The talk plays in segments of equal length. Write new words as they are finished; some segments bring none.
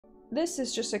this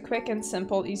is just a quick and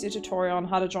simple, easy tutorial on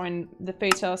how to join the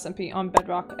FayeTale SMP on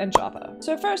Bedrock and Java.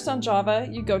 So first on Java,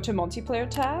 you go to Multiplayer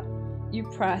tab, you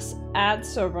press Add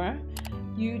Server,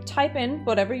 you type in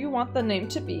whatever you want the name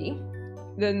to be,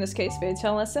 in this case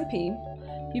FayeTale SMP,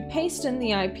 you paste in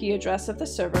the IP address of the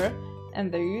server,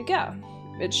 and there you go.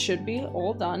 It should be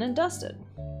all done and dusted.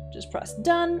 Just press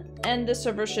Done, and the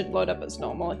server should load up as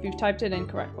normal if you've typed it in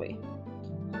correctly.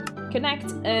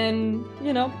 Connect and,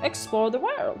 explore the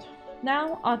world.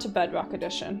 Now onto Bedrock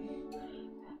Edition.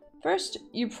 First,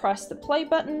 you press the play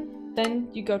button, then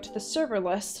you go to the server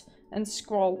list and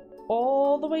scroll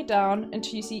all the way down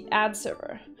until you see Add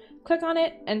Server. Click on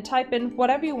it and type in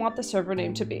whatever you want the server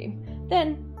name to be.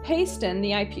 Then paste in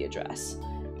the IP address.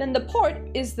 Then the port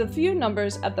is the few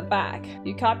numbers at the back.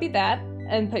 You copy that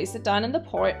and paste it down in the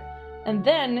port, and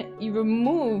then you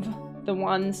remove the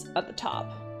ones at the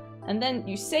top. And then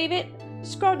you save it,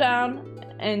 scroll down,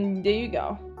 and there you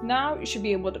go. Now you should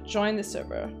be able to join the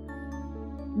server.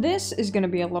 This is going to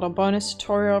be a little bonus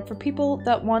tutorial for people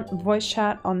that want voice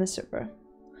chat on the server.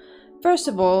 First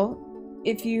of all,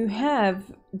 if you have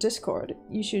Discord,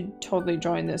 you should totally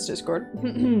join this Discord.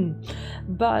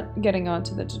 But getting on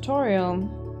to the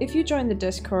tutorial, if you join the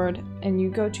Discord and you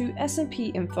go to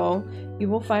SMP info, you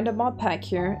will find a mod pack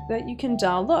here that you can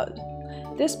download.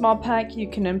 This mod pack you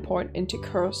can import into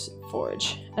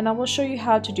CurseForge, and I will show you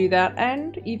how to do that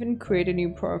and even create a new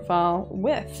profile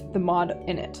with the mod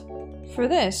in it. For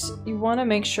this, you want to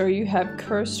make sure you have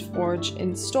CurseForge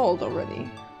installed already,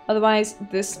 otherwise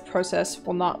this process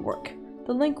will not work.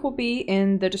 The link will be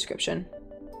in the description.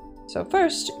 So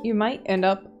first, you might end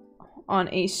up on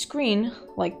a screen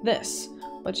like this.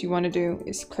 What you want to do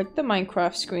is click the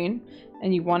Minecraft screen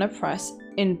and you want to press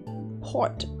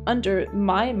Import under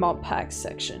My Mod Pack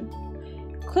section.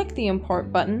 Click the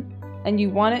Import button and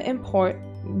you want to import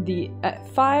the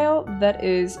file that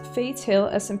is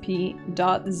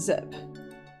FayeTale.smp.zip.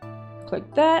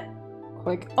 Click that,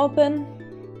 click Open,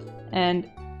 and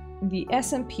the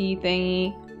SMP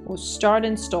thingy will start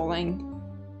installing.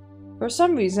 For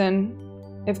some reason,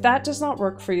 if that does not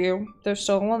work for you, there's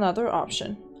still another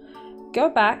option. Go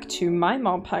back to My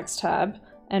Mod Packs tab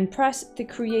and press the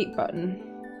Create button.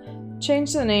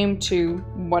 Change the name to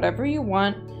whatever you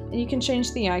want, and you can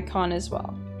change the icon as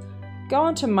well. Go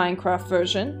onto Minecraft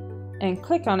version and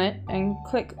click on it and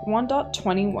click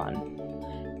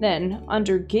 1.21. Then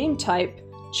under Game Type,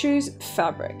 choose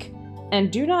Fabric,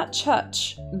 and do not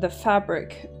touch the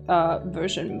Fabric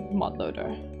version mod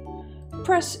loader.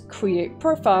 Press Create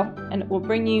Profile and it will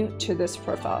bring you to this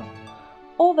profile.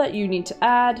 All that you need to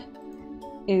add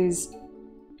is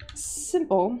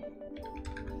simple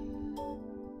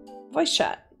voice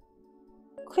chat.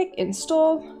 Click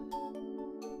Install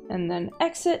and then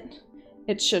exit.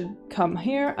 It should come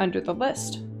here under the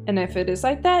list, and if it is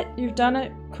like that, you've done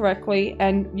it correctly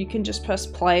and you can just press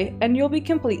play and you'll be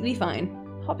completely fine.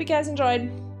 Hope you guys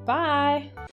enjoyed. Bye!